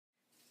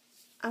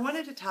I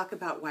wanted to talk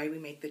about why we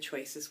make the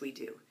choices we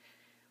do.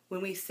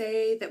 When we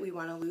say that we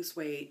want to lose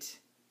weight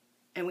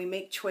and we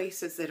make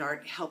choices that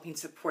aren't helping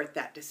support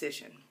that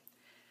decision.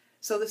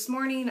 So this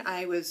morning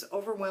I was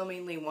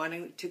overwhelmingly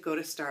wanting to go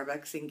to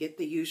Starbucks and get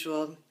the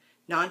usual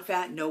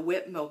non-fat,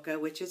 no-whip mocha,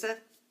 which is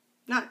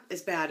not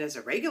as bad as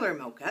a regular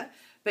mocha,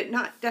 but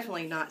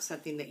definitely not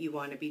something that you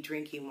want to be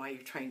drinking while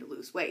you're trying to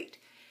lose weight.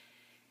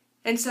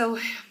 And so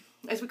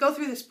as we go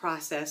through this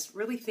process,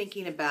 really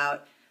thinking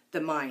about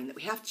the mind, that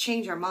we have to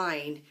change our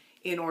mind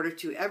in order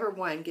to ever,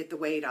 one, get the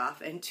weight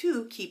off, and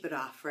two, keep it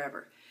off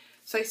forever.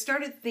 So I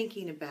started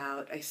thinking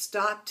about,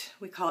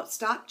 we call it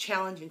stop,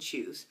 challenge, and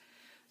choose.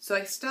 So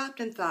I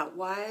stopped and thought,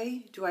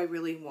 why do I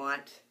really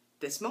want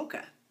this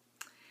mocha?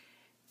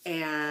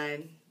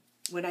 And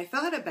when I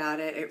thought about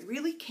it, it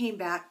really came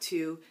back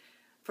to,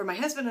 for my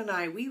husband and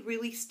I, we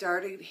really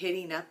started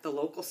hitting up the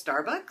local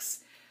Starbucks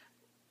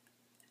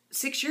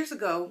 6 years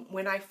ago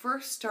when I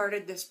first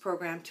started this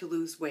program to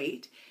lose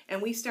weight,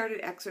 and we started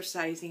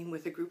exercising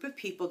with a group of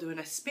people doing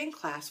a spin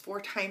class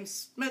 3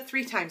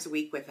 times a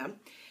week with them.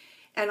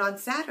 And on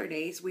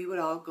Saturdays, we would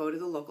all go to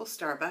the local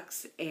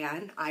Starbucks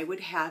and I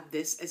would have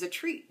this as a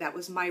treat. That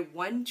was my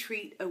one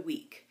treat a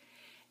week.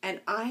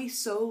 And I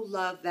so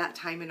loved that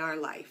time in our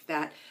life,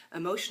 that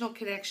emotional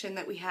connection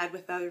that we had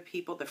with other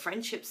people, the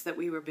friendships that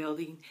we were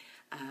building,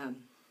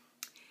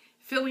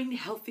 feeling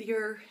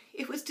healthier.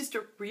 It was just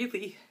a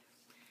really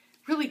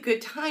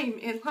good time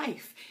in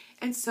life.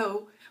 And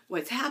so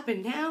what's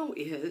happened now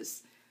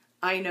is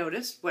I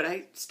noticed what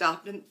I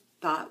stopped and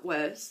thought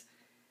was,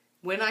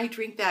 when I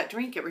drink that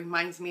drink, it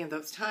reminds me of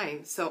those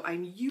times. So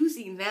I'm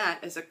using that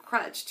as a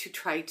crutch to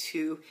try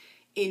to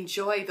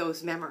enjoy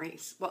those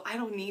memories. Well, I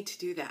don't need to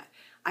do that.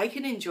 I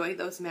can enjoy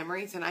those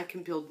memories and I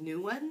can build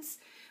new ones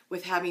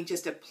with having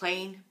just a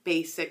plain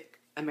basic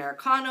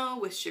Americano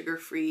with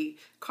sugar-free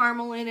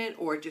caramel in it,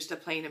 or just a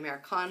plain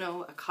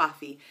Americano, a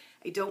coffee.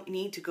 I don't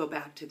need to go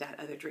back to that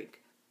other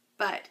drink.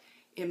 But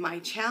in my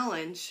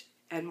challenge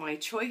and my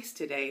choice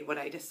today, what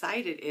I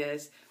decided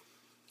is,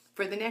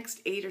 for the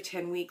next 8 or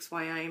 10 weeks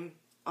while I'm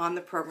on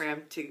the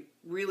program to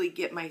really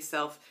get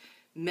myself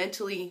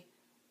mentally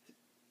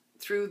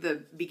through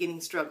the beginning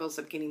struggles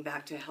of getting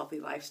back to a healthy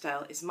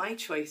lifestyle, is my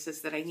choice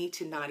is that I need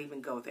to not even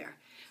go there.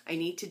 I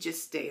need to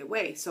just stay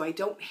away so I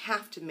don't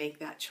have to make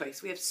that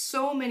choice. We have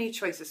so many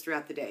choices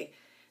throughout the day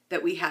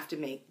that we have to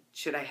make.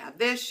 Should I have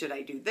this? Should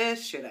I do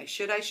this? Should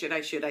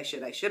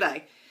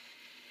I?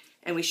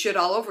 And we should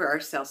all over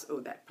ourselves. Oh,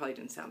 that probably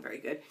didn't sound very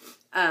good.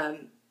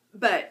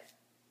 But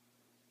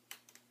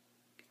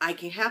I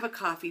can have a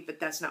coffee, but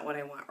that's not what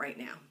I want right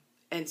now.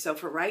 And so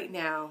for right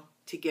now,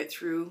 to get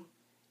through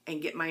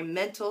and get my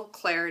mental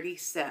clarity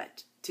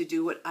set to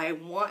do what I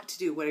want to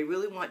do, what I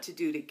really want to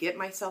do to get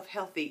myself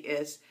healthy,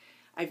 is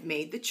I've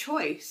made the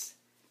choice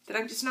that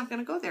I'm just not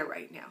going to go there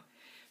right now.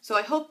 So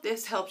I hope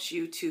this helps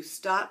you to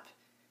stop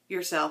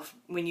yourself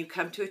when you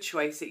come to a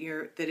choice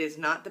that is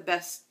not the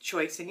best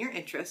choice in your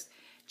interest.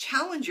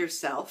 Challenge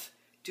yourself.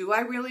 Do I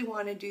really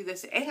want to do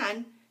this?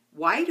 And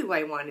why do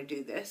I want to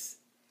do this?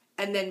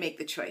 And then make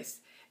the choice.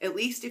 At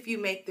least if you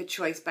make the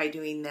choice by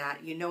doing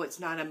that, you know it's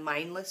not a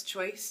mindless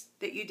choice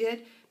that you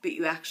did, but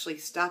you actually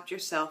stopped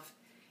yourself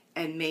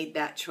and made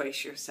that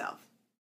choice yourself.